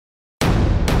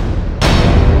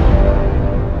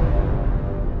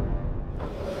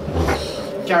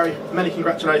Gary, many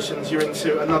congratulations. You're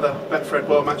into another Betfred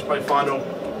World Matchplay Final,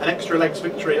 an extra legs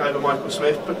victory over Michael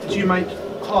Smith. But did you make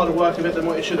harder work of it than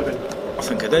what it should have been? I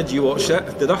think I did. You watched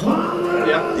it, did I?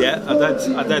 Yeah. Yeah, I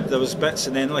did. I did. There was bits,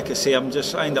 and then, like I say, I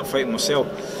end up fighting myself.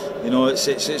 You know,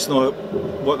 it's not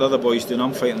what the other boys do.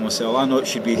 I'm fighting myself. I know it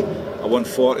should be a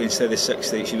 140 instead of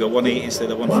 60. It should be a 180 instead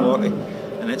of 140.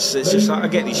 And it's just that I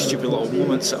get these stupid little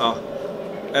moments that are.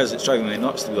 It's driving me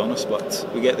nuts, to be honest, but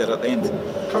we get there at the end.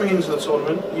 Coming into the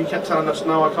tournament, you kept telling us,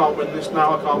 no, I can't win this,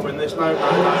 no, I can't win this, no.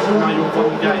 Now you're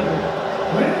one game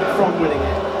from winning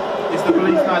it. Is the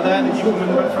belief now there that you can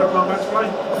win the Betfred World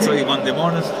Matchplay? I'll tell you Monday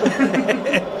morning.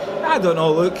 I don't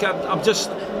know, look, I'm just,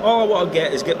 all I want to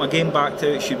get is get my game back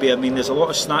to it should be. I mean, there's a lot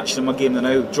of snatching in my game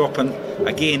now, dropping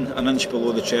again an inch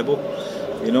below the treble.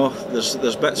 You know, there's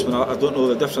bits when I don't know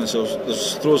the difference.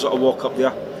 There's throws that I walk up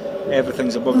there,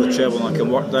 everything's above the treble and I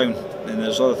can work down, and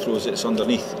there's other throws that's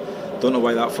underneath. Don't know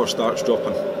why that first dart's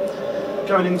dropping.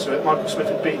 Going into it, Michael Smith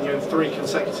had beaten you in 3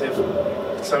 consecutive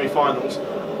semi-finals.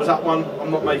 Was that one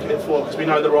I'm not making it for, because we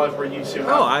know the rivalry you two have?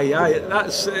 Oh, aye,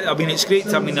 that's. I mean, it's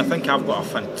great. I mean, I think I've got a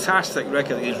fantastic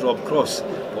record against Rob Cross,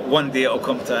 but one day it'll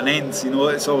come to an end. You know,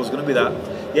 it's always going to be that.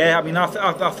 Yeah, I mean, I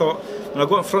thought when I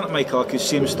got in front of Michael, I could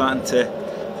see him starting to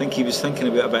think he was thinking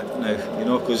about it a bit now. You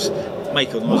know, because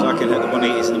Michael knows I can hit the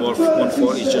 180s and the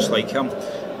 140s just like him.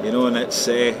 You know, and it's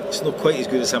not quite as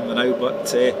good as him now,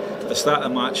 but at the start of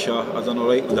the match, I done all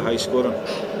right with the high scoring.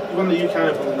 You won the UK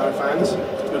Open with no fans.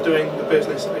 You're doing the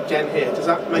business again here. Does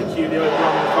that make you the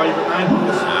overwhelming favourite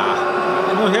now?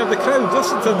 You know, hear the crowd,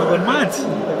 listen to them, they went mad.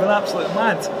 They went absolutely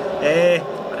mad.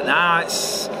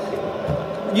 It's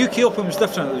UK Open was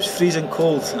different. It was freezing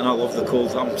cold, and I love the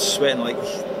cold. I'm sweating like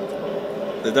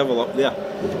the devil up there,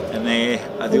 and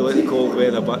I do like the cold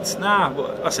weather. But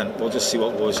listen, we'll just see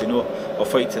what goes. You know, I'll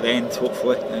fight to the end,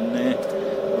 hopefully, and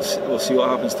we'll see what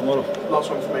happens tomorrow. Last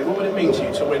one for me. What would it mean to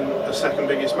you to win the second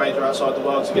biggest major outside the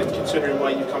world again, considering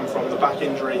where you come from, the back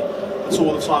injury, that's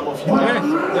all the time off you had?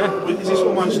 Yeah. Is this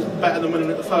almost better than winning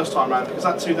it the first time round? Because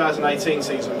that 2018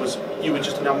 season you were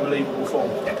just in unbelievable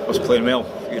form. I was playing well.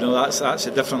 You know, that's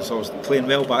the difference. I was playing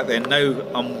well back then. Now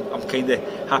I'm kind of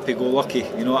happy-go-lucky.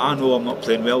 You know, I know I'm not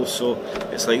playing well, so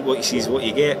it's like what you see is what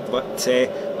you get. But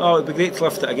it'd be great to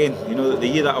lift it again. You know, the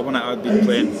year that I won it, I'd been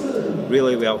playing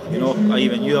really well. You know, I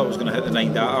even knew I was going to hit the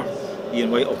 9-darter.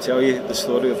 Ian White will tell you the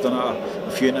story. I've done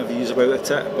a few interviews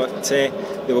about it, but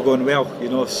they were going well. You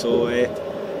know, so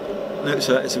now it's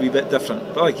a wee bit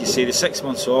different. But like you say, the 6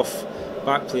 months off,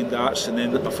 back playing darts, and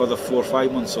then a further 4 or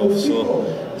 5 months off. So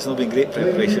it's not been great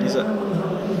preparation, is it?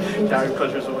 Gary,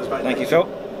 pleasure as always, mate. Thank you, Phil.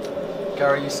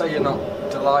 Gary, you say you're not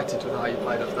delighted with how you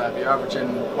played up there, but you're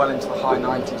averaging well into the high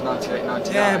 90s, 98,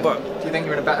 99. Yeah, but do you think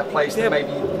you're in a better place than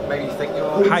maybe you think you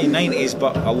are? High 90s,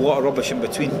 but a lot of rubbish in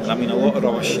between. I mean, a lot of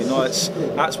rubbish. You know,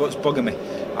 that's what's bugging me.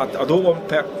 I don't want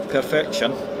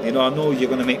perfection. You know, I know you're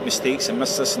going to make mistakes and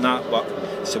miss this and that, but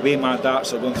it's the way my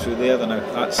darts are going through there now.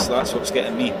 That's what's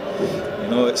getting me. You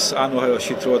know, I know how I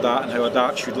should throw a dart and how a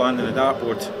dart should land in a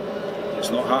dartboard. It's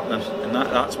not happening, and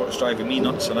that's what's driving me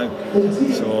nuts now.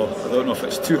 So I don't know if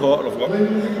it's too hot or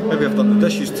maybe I've done the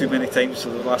dishes too many times for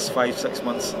the last 5-6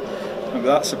 months. Maybe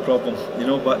that's the problem, you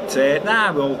know. But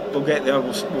we'll get there.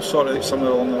 We'll sort it out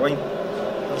somewhere along the line.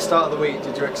 At the start of the week,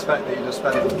 did you expect that you'd have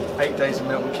spent 8 days in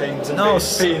Milton Keynes? And no, I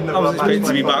was expecting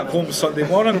to be back home Sunday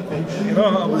morning. You know,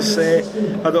 I was had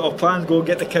it all planned, go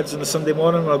get the kids on the Sunday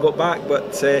morning when I got back,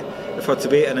 but I've had to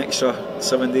wait an extra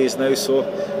 7 days now. So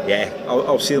yeah,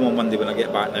 I'll see them on Monday when I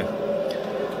get back now.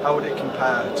 How would it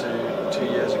compare to 2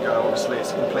 years ago? Obviously,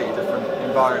 it's a completely different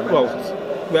environment. Well,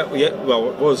 it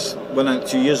was when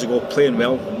 2 years ago playing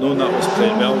well, knowing that I was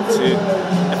playing well. To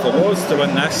if I was to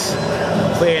win this,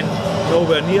 playing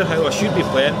nowhere near how I should be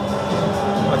playing,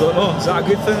 I don't know. Is that a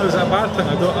good thing or is that a bad thing?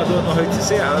 I don't know how to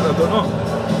say it. I don't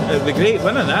know. It'd be great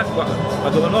winning that, but I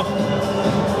don't know.